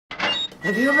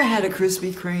Have you ever had a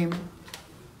Krispy Kreme?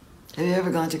 Have you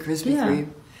ever gone to Krispy Kreme?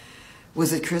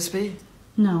 Was it crispy?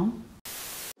 No.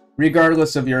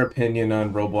 Regardless of your opinion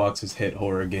on Roblox's hit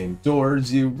horror game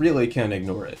Doors, you really can't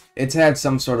ignore it. It's had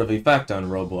some sort of effect on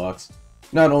Roblox.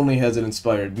 Not only has it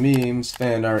inspired memes,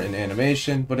 fan art, and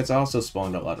animation, but it's also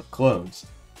spawned a lot of clones,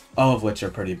 all of which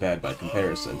are pretty bad by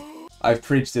comparison. I've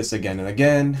preached this again and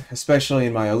again, especially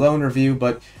in my Alone review,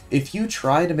 but if you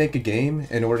try to make a game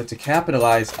in order to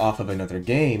capitalize off of another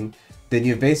game, then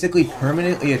you've basically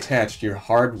permanently attached your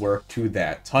hard work to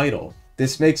that title.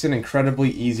 This makes an incredibly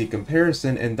easy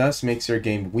comparison and thus makes your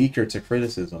game weaker to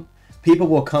criticism. People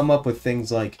will come up with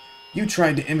things like, "You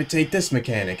tried to imitate this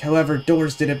mechanic, however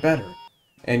Doors did it better."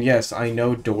 And yes, I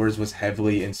know Doors was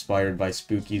heavily inspired by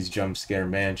Spooky's Jump Scare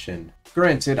Mansion.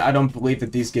 Granted, I don't believe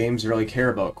that these games really care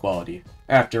about quality.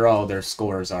 After all, their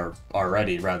scores are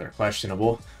already rather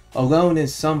questionable. Alone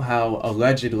is somehow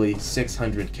allegedly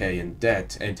 600k in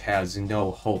debt and has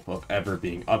no hope of ever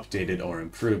being updated or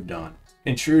improved on.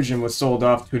 Intrusion was sold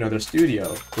off to another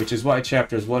studio, which is why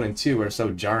chapters 1 and 2 are so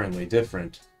jarringly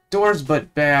different. Doors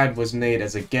But Bad was made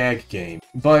as a gag game,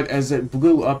 but as it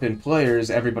blew up in players,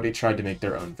 everybody tried to make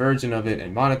their own version of it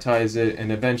and monetize it,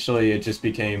 and eventually it just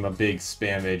became a big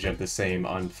spammage of the same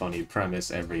unfunny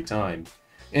premise every time.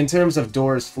 In terms of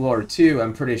Doors Floor 2,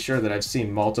 I'm pretty sure that I've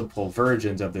seen multiple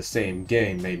versions of the same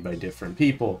game made by different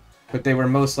people, but they were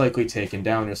most likely taken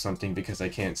down or something because I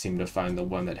can't seem to find the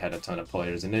one that had a ton of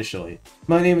players initially.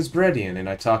 My name is Breadian, and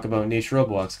I talk about niche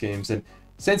Roblox games, and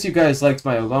since you guys liked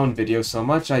my Alone video so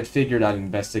much, I'd figured I'd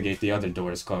investigate the other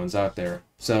Doors clones out there.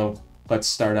 So, let's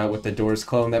start out with the Doors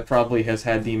clone that probably has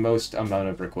had the most amount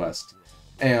of requests.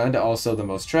 And also the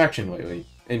most traction lately,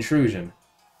 Intrusion.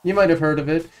 You might have heard of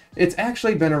it. It's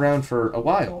actually been around for a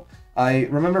while. I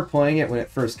remember playing it when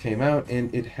it first came out,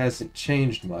 and it hasn't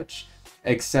changed much,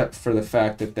 except for the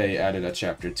fact that they added a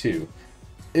Chapter 2.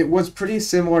 It was pretty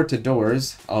similar to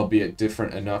Doors, albeit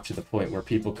different enough to the point where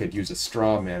people could use a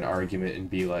straw man argument and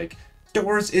be like,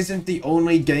 "Doors isn't the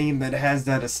only game that has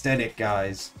that aesthetic,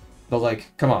 guys." But like,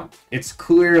 come on, it's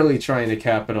clearly trying to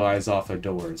capitalize off of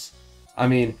Doors. I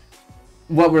mean,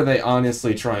 what were they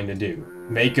honestly trying to do?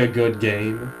 Make a good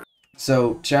game?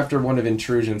 So, Chapter 1 of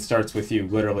Intrusion starts with you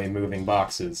literally moving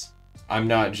boxes. I'm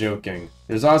not joking.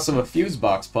 There's also a fuse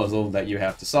box puzzle that you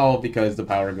have to solve because the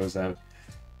power goes out.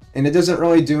 And it doesn't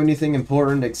really do anything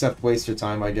important except waste your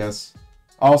time, I guess.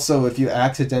 Also, if you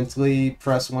accidentally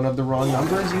press one of the wrong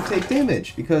numbers, you take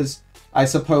damage, because I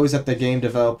suppose that the game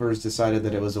developers decided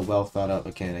that it was a well thought out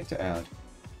mechanic to add.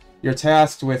 You're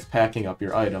tasked with packing up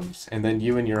your items, and then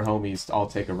you and your homies all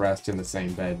take a rest in the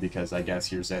same bed because I guess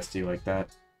you're zesty like that.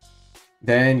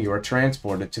 Then you are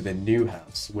transported to the new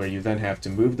house, where you then have to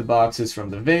move the boxes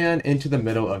from the van into the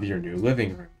middle of your new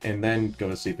living room, and then go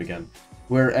to sleep again,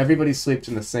 where everybody sleeps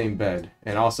in the same bed,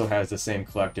 and also has the same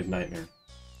collective nightmare.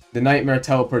 The nightmare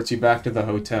teleports you back to the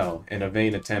hotel, in a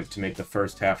vain attempt to make the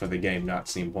first half of the game not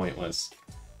seem pointless.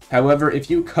 However, if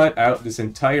you cut out this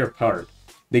entire part,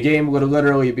 the game would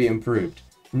literally be improved.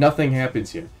 Nothing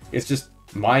happens here. It's just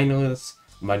mindless,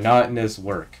 monotonous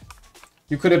work.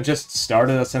 You could have just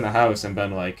started us in a house and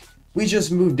been like, "We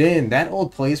just moved in, that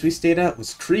old place we stayed at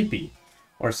was creepy,"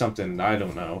 or something, I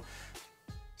don't know.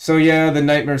 So yeah, the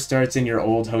nightmare starts in your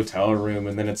old hotel room,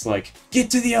 and then it's like, "Get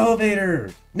to the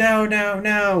elevator! Now, now,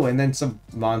 now!" And then some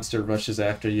monster rushes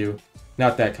after you.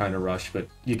 Not that kind of rush, but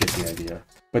you get the idea.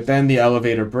 But then the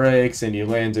elevator breaks, and you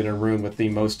land in a room with the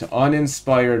most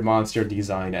uninspired monster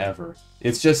design ever.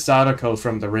 It's just Sadako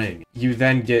from The Ring. You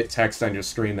then get text on your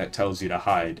screen that tells you to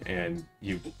hide, and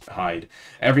you hide.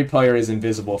 Every player is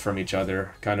invisible from each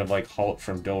other, kind of like Halt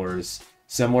from Doors.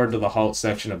 Similar to the Halt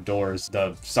section of Doors,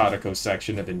 the Sadako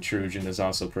section of Intrusion is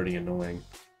also pretty annoying.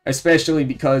 Especially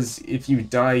because if you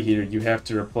die here, you have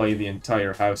to replay the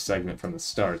entire house segment from the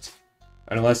start.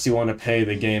 Unless you want to pay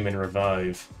the game and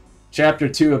revive. Chapter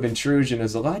 2 of Intrusion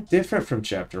is a lot different from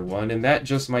Chapter 1, and that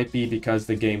just might be because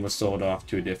the game was sold off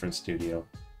to a different studio.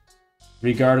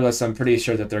 Regardless, I'm pretty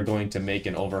sure that they're going to make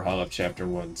an overhaul of Chapter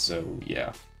 1, so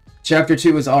yeah. Chapter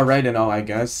 2 is alright and all, I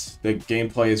guess. The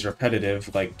gameplay is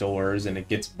repetitive, like Doors, and it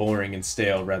gets boring and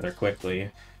stale rather quickly.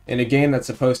 In a game that's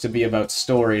supposed to be about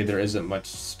story, there isn't much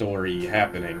story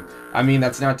happening. I mean,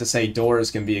 that's not to say Doors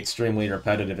can be extremely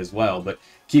repetitive as well, but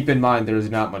keep in mind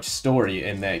there's not much story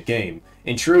in that game.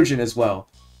 Intrusion as well,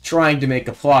 trying to make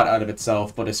a plot out of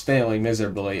itself, but is failing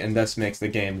miserably, and thus makes the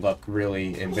game look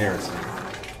really embarrassing.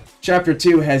 Chapter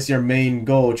 2 has your main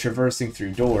goal traversing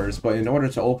through doors, but in order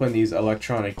to open these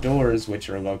electronic doors, which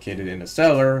are located in a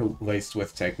cellar laced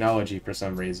with technology for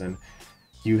some reason,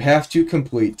 you have to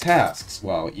complete tasks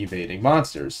while evading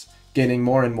monsters. getting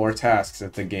more and more tasks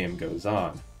as the game goes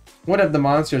on. One of the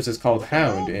monsters is called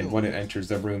Hound, and when it enters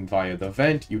the room via the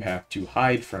vent, you have to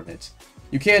hide from it.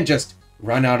 You can't just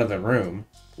run out of the room.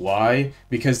 Why?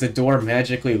 Because the door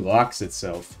magically locks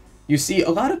itself. You see, a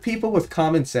lot of people with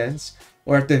common sense,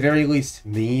 or at the very least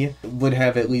me, would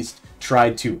have at least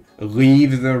tried to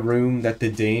leave the room that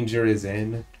the danger is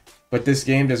in. But this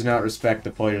game does not respect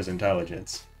the player's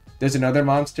intelligence. There's another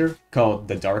monster, called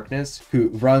the Darkness, who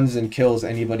runs and kills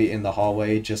anybody in the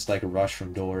hallway just like Rush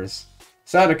from Doors.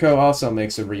 Sadako also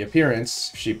makes a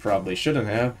reappearance. She probably shouldn't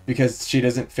have, because she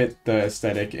doesn't fit the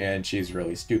aesthetic and she's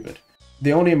really stupid.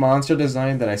 The only monster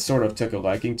design that I sort of took a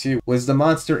liking to was the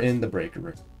monster in the break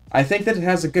room. I think that it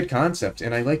has a good concept,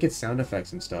 and I like its sound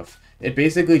effects and stuff. It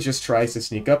basically just tries to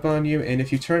sneak up on you, and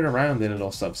if you turn around, then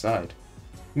it'll subside.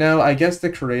 Now, I guess the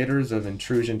creators of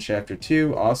Intrusion Chapter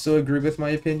 2 also agree with my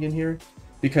opinion here,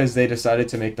 because they decided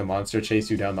to make the monster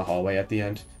chase you down the hallway at the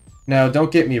end. Now,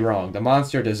 don't get me wrong, the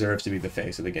monster deserves to be the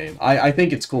face of the game. I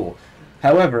think it's cool.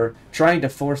 However, trying to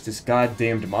force this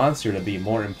goddamned monster to be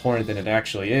more important than it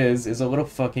actually is a little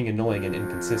fucking annoying and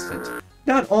inconsistent.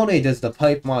 Not only does the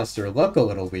pipe monster look a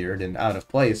little weird and out of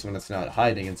place when it's not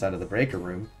hiding inside of the breaker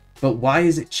room, but why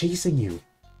is it chasing you?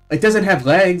 It doesn't have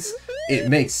legs! It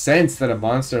makes sense that a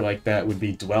monster like that would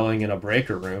be dwelling in a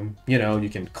breaker room. You know, you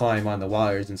can climb on the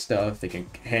wires and stuff, they can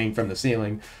hang from the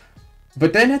ceiling.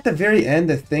 But then at the very end,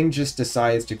 the thing just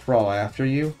decides to crawl after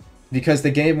you, because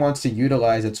the game wants to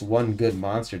utilize its one good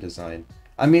monster design.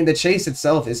 I mean, the chase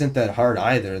itself isn't that hard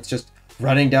either, it's just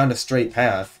running down a straight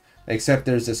path, except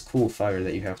there's this cool fire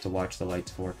that you have to watch the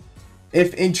lights for.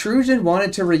 If Intrusion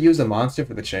wanted to reuse a monster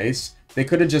for the chase, they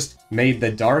could have just made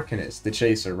the Darkness the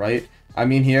chaser, right? I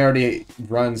mean, he already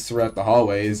runs throughout the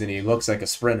hallways and he looks like a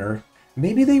sprinter.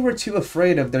 Maybe they were too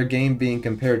afraid of their game being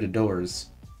compared to Doors.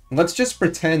 Let's just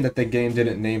pretend that the game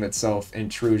didn't name itself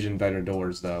Intrusion Better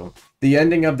Doors, though. The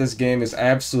ending of this game is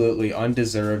absolutely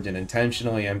undeserved and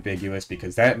intentionally ambiguous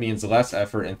because that means less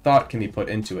effort and thought can be put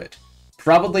into it.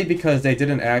 Probably because they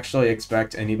didn't actually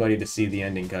expect anybody to see the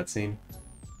ending cutscene.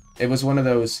 It was one of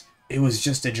those, it was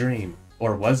just a dream,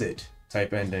 or was it,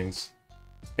 type endings.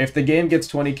 If the game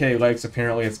gets 20k likes,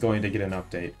 apparently it's going to get an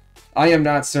update. I am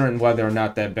not certain whether or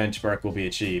not that benchmark will be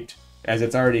achieved, as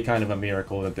it's already kind of a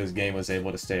miracle that this game was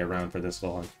able to stay around for this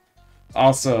long.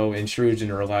 Also,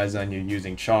 Intrusion relies on you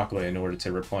using chocolate in order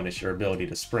to replenish your ability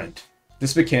to sprint.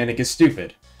 This mechanic is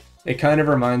stupid. It kind of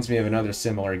reminds me of another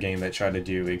similar game that tried to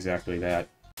do exactly that.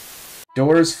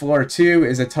 Doors Floor 2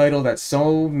 is a title that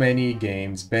so many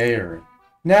games bear.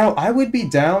 Now, I would be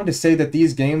down to say that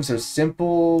these games are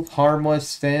simple,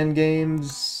 harmless fan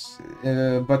games,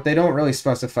 but they don't really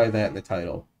specify that in the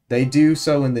title. They do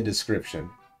so in the description.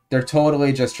 They're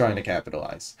totally just trying to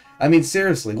capitalize. I mean,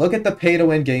 seriously, look at the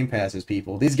pay-to-win game passes,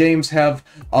 people. These games have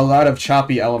a lot of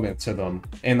choppy elements to them,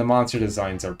 and the monster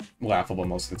designs are laughable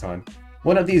most of the time.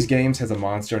 One of these games has a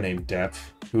monster named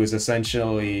Depth, who is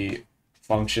essentially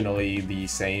functionally the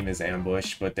same as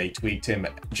Ambush, but they tweaked him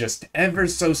just ever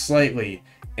so slightly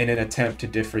in an attempt to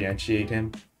differentiate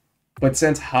him. But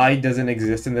since Hide doesn't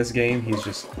exist in this game, he's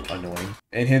just annoying.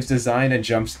 And his design and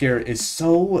jump scare is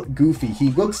so goofy. He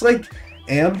looks like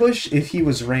Ambush if he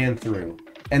was ran through.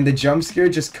 And the jump scare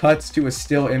just cuts to a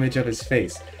still image of his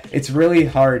face. It's really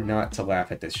hard not to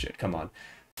laugh at this shit, come on.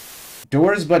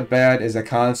 Doors But Bad is a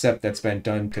concept that's been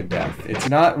done to death. It's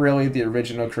not really the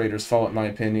original creator's fault, in my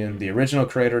opinion. The original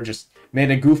creator just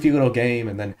made a goofy little game,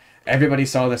 and then everybody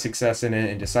saw the success in it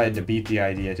and decided to beat the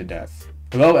idea to death.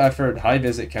 Low effort, high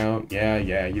visit count, yeah,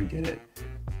 you get it.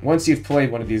 Once you've played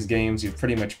one of these games, you've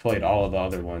pretty much played all of the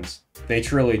other ones. They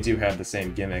truly do have the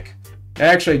same gimmick. I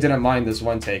actually didn't mind this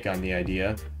one take on the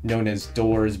idea, known as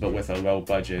Doors but with a low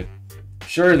budget.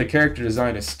 Sure, the character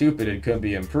design is stupid and could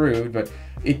be improved, but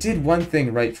it did one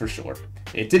thing right for sure.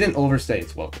 It didn't overstay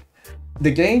its welcome.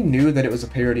 The game knew that it was a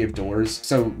parody of Doors,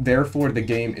 so therefore the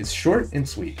game is short and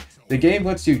sweet. The game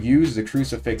lets you use the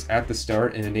crucifix at the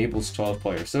start and enables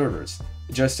 12-player servers,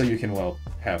 just so you can, well,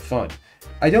 have fun.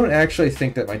 I don't actually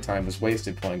think that my time was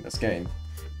wasted playing this game.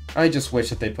 I just wish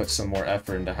that they put some more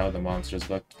effort into how the monsters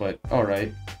looked, but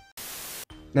alright.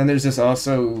 Then there's this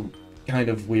also kind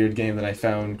of weird game that I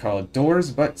found called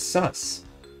Doors But Sus.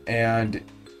 And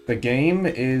the game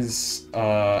is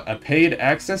a paid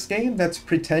access game that's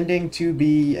pretending to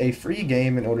be a free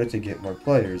game in order to get more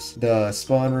players. The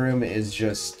spawn room is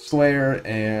just square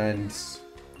and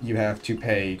you have to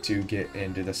pay to get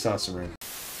into the sus room.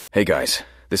 Hey guys,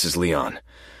 this is Leon.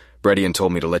 Breadian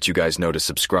told me to let you guys know to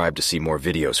subscribe to see more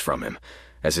videos from him,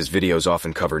 as his videos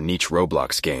often cover niche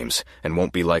Roblox games and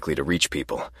won't be likely to reach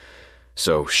people.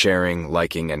 So sharing,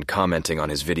 liking, and commenting on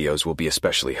his videos will be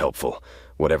especially helpful.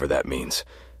 whatever that means.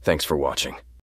 Thanks for watching.